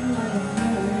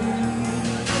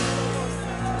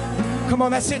 Come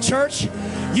on, that's it, church.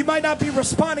 You might not be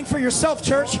responding for yourself,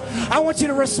 church. I want you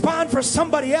to respond for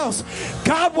somebody else.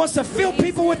 God wants to fill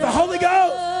people with the Holy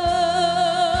Ghost.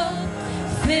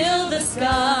 Fill the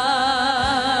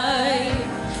sky.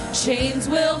 Chains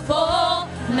will fall,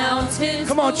 mountains.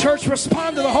 Come on, church,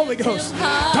 respond to the Holy Ghost.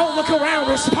 Don't look around,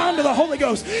 respond to the Holy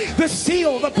Ghost. The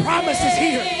seal, the promise is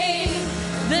here.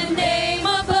 The name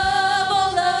above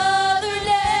all other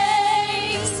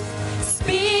names.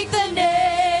 Speak the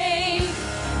name.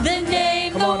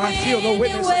 Come on, I feel the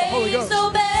witness of the Holy Ghost.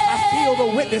 I feel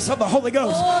the witness of the Holy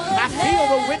Ghost. I feel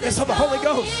the witness of the Holy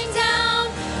Ghost.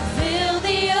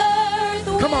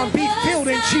 Come on, be filled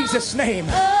in Jesus' name.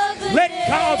 Let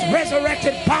God's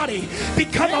resurrected body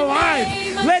become alive.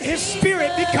 Let his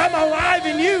spirit become alive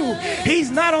in you.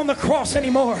 He's not on the cross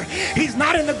anymore. He's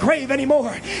not in the grave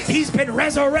anymore. He's been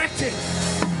resurrected.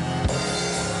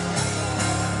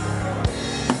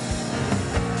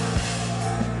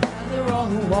 They're all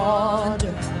who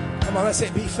wander. Come on, let's say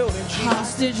be filled in Jesus.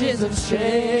 Hostages of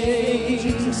shame. In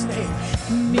Jesus' name.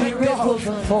 Miracles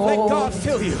unfold. Let God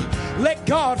fill you. Let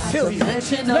God fill you.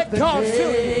 Let God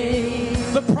fill you.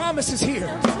 The promise is here.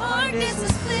 Darkness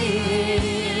is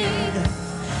fleeing.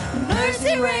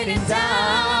 Mercy raining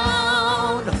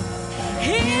down.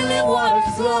 Healing water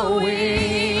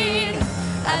flowing.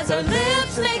 As our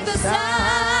lips make the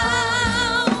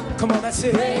sound. Come on, that's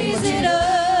it. Raise it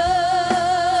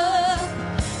up.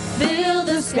 Fill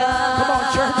the sky. Come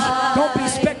on, church. Don't be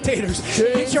spectators.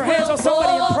 Get your hands on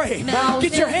somebody and pray.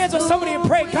 Get your hands on somebody and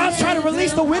pray. God's trying to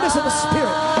release the witness of the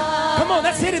Spirit. Come on,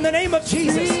 that's it in the name of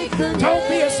Jesus. Don't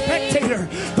be a spectator.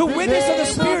 The witness of the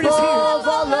Spirit is here. Above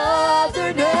all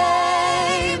other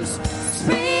names,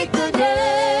 speak the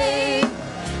name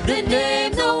the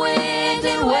wind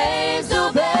and waves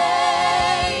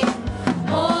obey.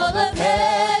 All of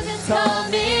heaven's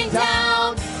coming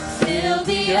down, fill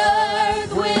the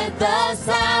earth with the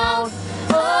sound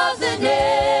of the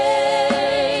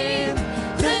name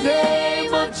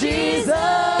of Jesus.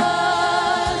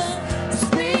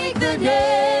 Speak the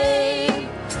name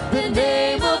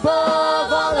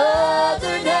above all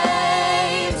other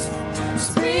names.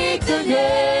 Speak the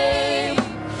name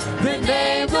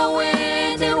the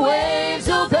wind and waves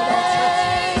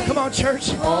obey. Come on, church.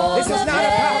 This is not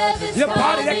about the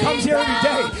body that comes here every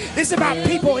day. This is about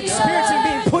people experiencing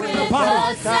being put in the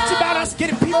body. It's about us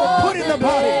getting people put in the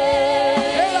body.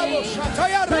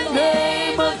 The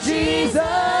name of Jesus.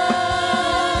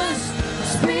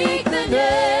 Speak the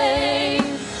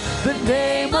name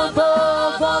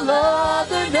above all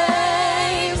other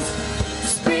names.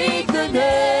 Speak the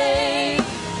name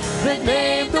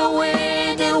the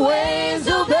wind and waves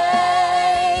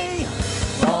obey.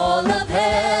 All of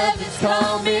heaven's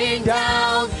coming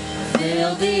down,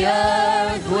 fill the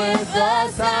earth with the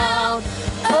sound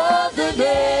of the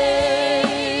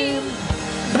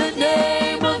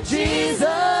name of Jesus.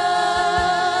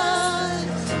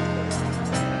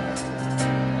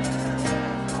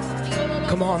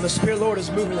 Come on, the Spirit of the Lord is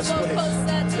moving this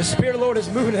place. The Spirit of the Lord is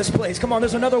moving this place. Come on,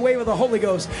 there's another wave of the Holy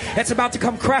Ghost that's about to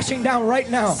come crashing down right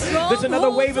now. There's another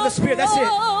wave of the Spirit. That's it.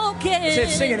 That's it.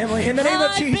 Sing it, Emily. In the name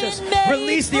of Jesus,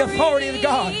 release the authority of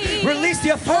God. Release the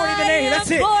authority of the name. That's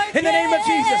it. In the name of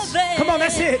Jesus. Come on,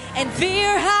 that's it.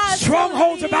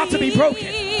 Strongholds are about to be broken.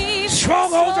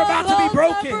 Strongholds are about to be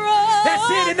broken. That's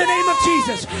it in the name of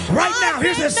Jesus. Right now,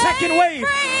 here's the second wave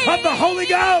of the Holy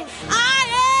Ghost. I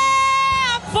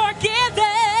am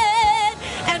forgiven,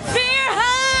 and fear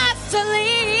has to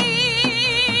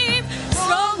leave.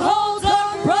 Strongholds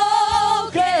are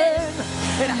broken.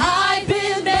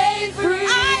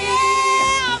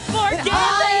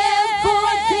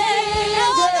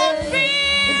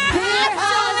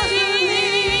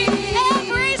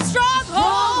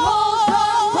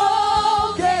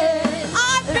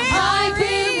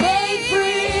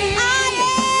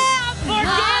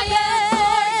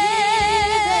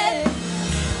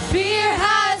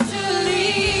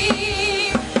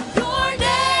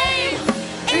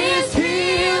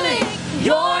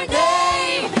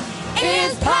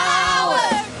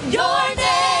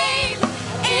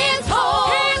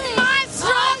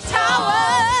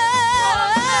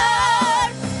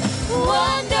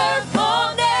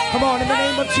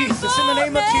 of Jesus. In the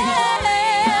name of Jesus.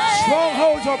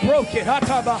 Strongholds are broken.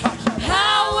 Powerful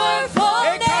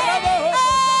name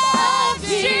of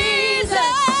Jesus.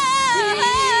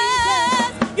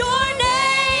 Your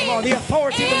name. Come on, the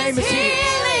authority of the name is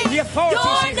here. The authority of